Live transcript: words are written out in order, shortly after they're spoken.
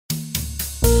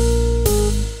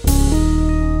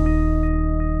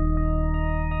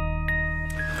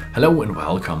Hello and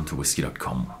welcome to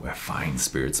Whisky.com, where fine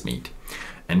spirits meet.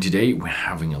 And today we're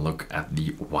having a look at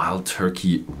the Wild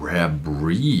Turkey Rare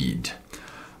Breed.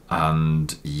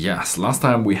 And yes, last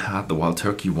time we had the Wild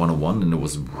Turkey 101 and it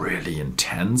was really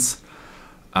intense.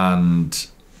 And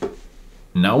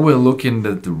now we're looking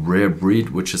at the Rare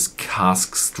Breed, which is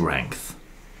cask strength.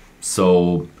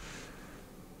 So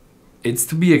it's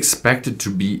to be expected to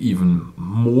be even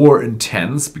more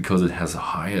intense because it has a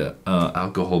higher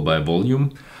alcohol by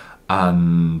volume.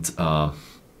 And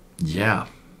yeah,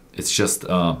 it's just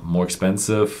more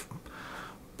expensive,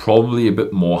 probably a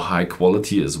bit more high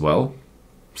quality as well.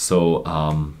 So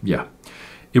yeah,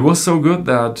 it was so good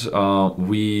that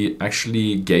we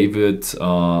actually gave it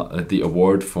the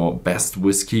award for best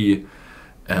whiskey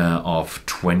of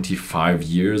 25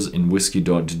 years in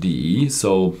Whisky.de.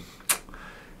 So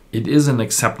it is an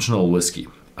exceptional whiskey,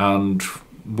 and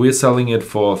we're selling it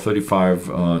for 35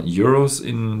 euros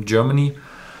in Germany.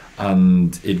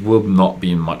 And it will not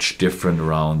be much different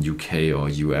around UK or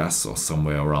US or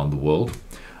somewhere around the world.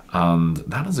 And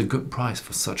that is a good price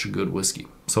for such a good whiskey.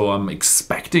 So I'm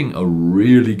expecting a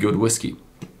really good whiskey.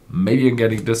 Maybe I'm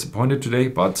getting disappointed today,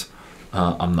 but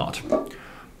I'm not.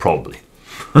 Probably.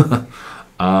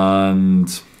 And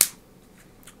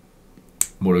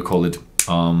what do I call it?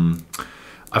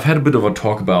 I've had a bit of a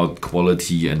talk about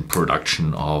quality and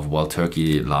production of Wild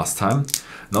Turkey last time.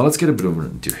 Now let's get a bit of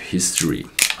into history.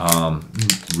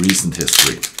 Recent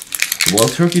history. The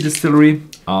Wild Turkey distillery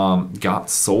got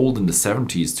sold in the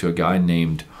 70s to a guy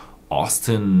named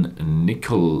Austin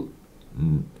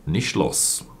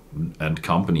Nischlos and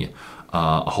Company,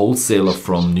 a wholesaler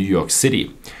from New York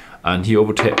City. And he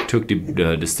overtook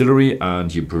the distillery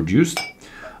and he produced.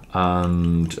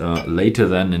 And later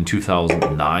then in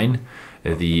 2009,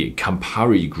 the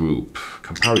Campari group,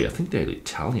 Campari, I think they're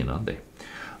Italian, aren't they?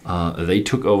 They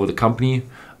took over the company.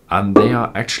 And they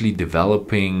are actually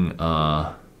developing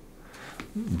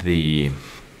the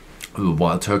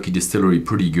Wild Turkey distillery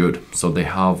pretty good. So they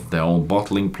have their own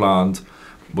bottling plant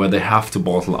where they have to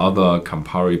bottle other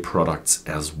Campari products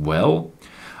as well.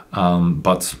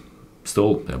 But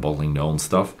still, they're bottling their own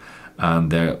stuff.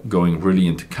 And they're going really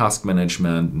into cask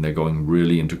management, and they're going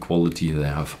really into quality. They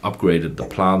have upgraded the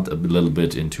plant a little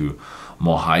bit into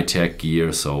more high-tech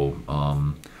gear. So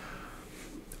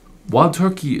Wild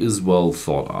Turkey is well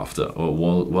thought after, or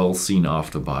well seen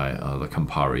after by the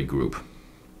Campari group.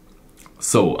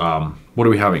 So what are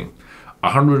we having?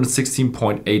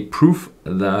 116.8 proof,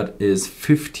 that is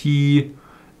 58.4%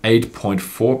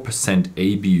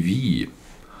 ABV.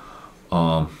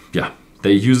 Yeah,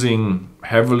 they're using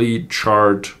heavily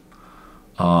charred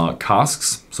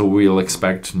casks, so we'll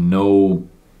expect no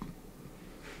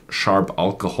sharp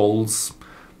alcohols.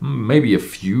 Maybe a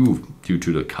few due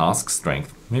to the cask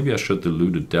strength. Maybe I should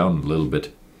dilute it down a little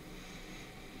bit.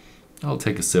 I'll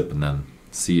take a sip and then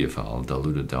see if I'll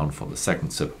dilute it down for the second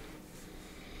sip.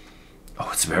 Oh,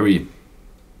 it's very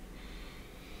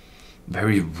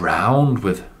round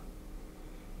with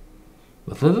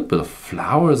a little bit of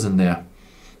flowers in there,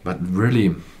 but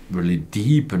really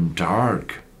deep and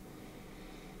dark.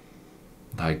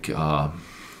 Like, do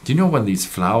you know when these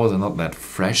flowers are not that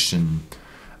fresh and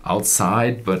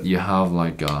outside, but you have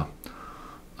like a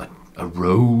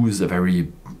rose, a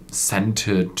very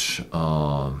scented,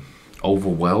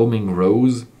 overwhelming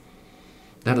rose?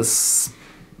 That is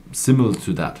similar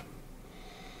to that.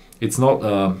 It's not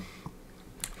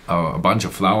a bunch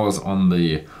of flowers on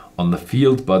the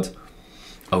field, but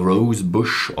a rose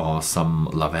bush or some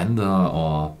lavender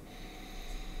or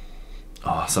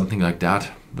something like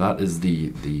that. That is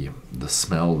the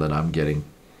smell that I'm getting.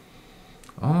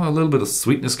 Oh, a little bit of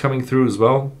sweetness coming through as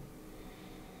well.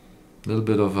 A little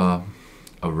bit of a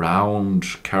round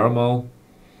caramel,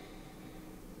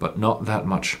 but not that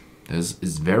much.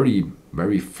 It's very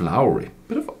flowery.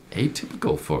 Bit of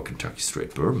atypical for Kentucky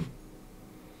straight bourbon.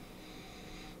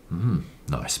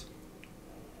 Nice.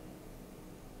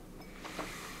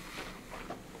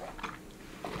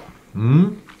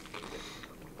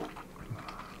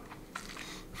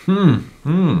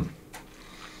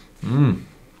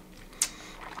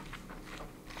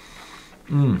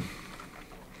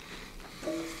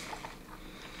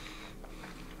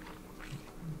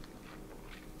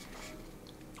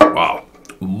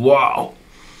 Wow.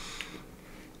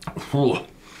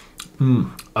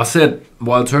 I said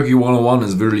Wild Turkey 101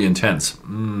 is really intense.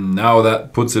 Now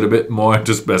that puts it a bit more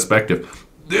into perspective.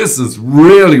 This is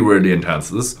really intense.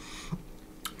 This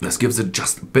gives it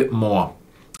just a bit more,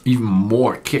 even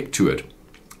more kick to it.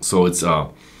 So it's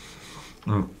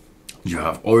you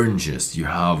have oranges, you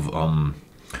have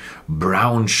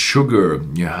brown sugar,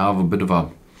 you have a little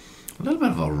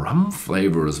bit of a rum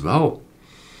flavor as well.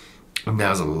 And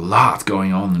there's a lot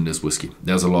going on in this whiskey.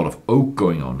 There's a lot of oak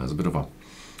going on. There's a bit of a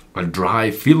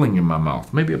dry feeling in my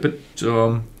mouth. Maybe a bit,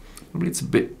 maybe it's a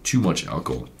bit too much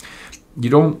alcohol. You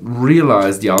don't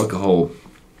realize the alcohol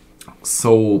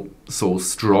so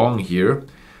strong here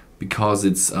because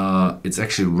it's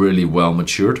actually really well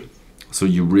matured. So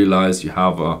you realize you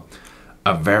have a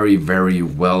very, very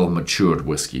well matured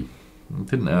whiskey.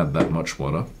 Didn't add that much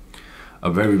water.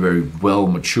 A very, very well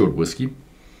matured whiskey.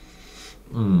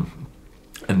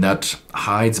 And that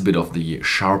hides a bit of the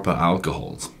sharper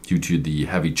alcohols due to the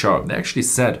heavy char. They actually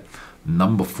said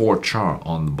number 4 char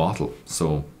on the bottle.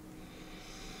 So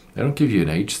they don't give you an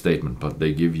age statement, but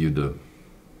they give you the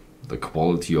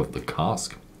quality of the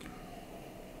cask.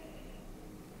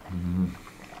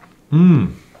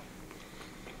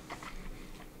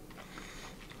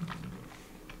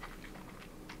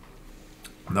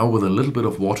 Now with a little bit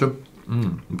of water,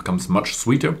 it becomes much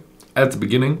sweeter at the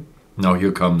beginning. Now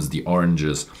here comes the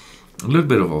oranges, a little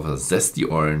bit of a zesty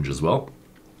orange as well.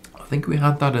 I think we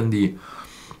had that in the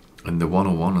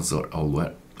 101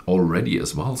 already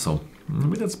as well. So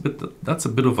maybe that's a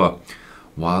bit of a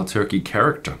wild turkey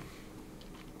character.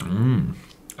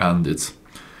 And it's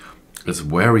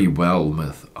very well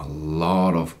with a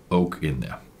lot of oak in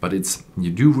there. But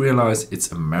you do realize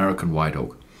it's American white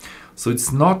oak, so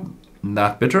it's not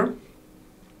that bitter.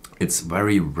 It's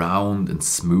very round and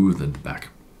smooth in the back.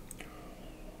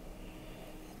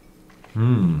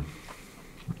 I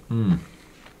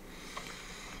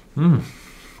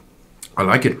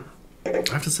like it. I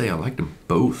have to say I like them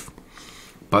both,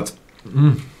 but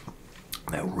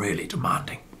they're really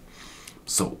demanding.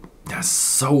 So there's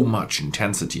so much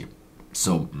intensity.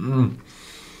 So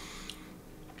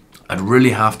I'd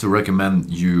really have to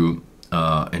recommend you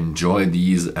enjoy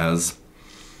these as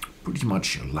pretty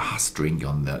much your last drink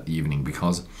on that evening,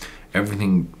 because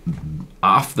everything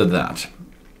after that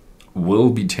will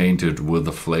be tainted with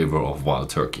the flavor of wild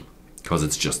turkey, because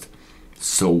it's just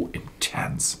so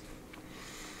intense.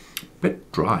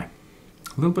 Bit dry,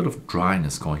 a little bit of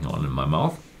dryness going on in my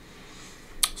mouth.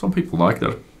 Some people like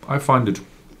that. I find it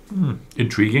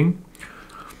intriguing,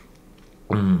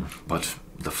 but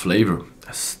the flavor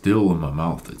is still in my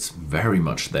mouth. It's very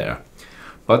much there.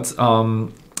 But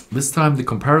this time the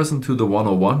comparison to the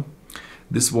 101,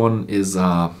 this one is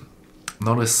not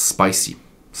as spicy.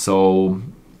 So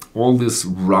all this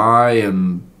rye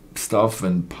and stuff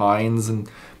and pines, and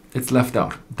it's left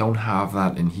out. Don't have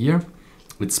that in here.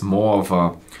 It's more of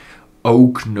a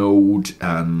oak note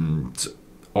and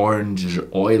orange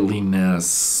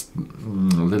oiliness, a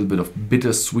little bit of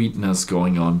bittersweetness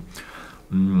going on.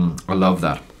 I love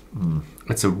that.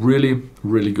 It's a really,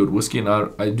 really good whiskey, and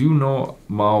I do know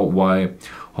now why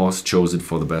Horst chose it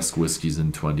for the best whiskeys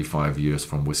in 25 years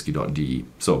from Whisky.de.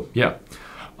 So yeah,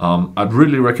 I'd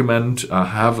really recommend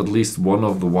have at least one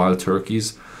of the wild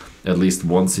turkeys at least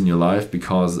once in your life,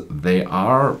 because they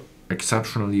are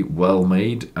exceptionally well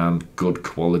made and good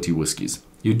quality whiskies.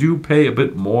 You do pay a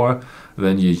bit more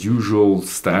than your usual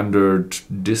standard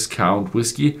discount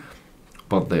whiskey,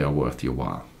 but they are worth your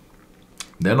while.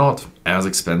 They're not as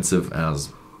expensive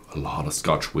as a lot of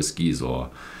Scotch whiskies or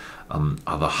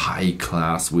other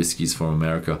high-class whiskies from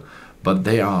America, but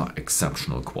they are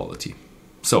exceptional quality.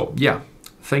 So yeah,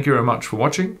 thank you very much for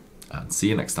watching, and see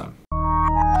you next time.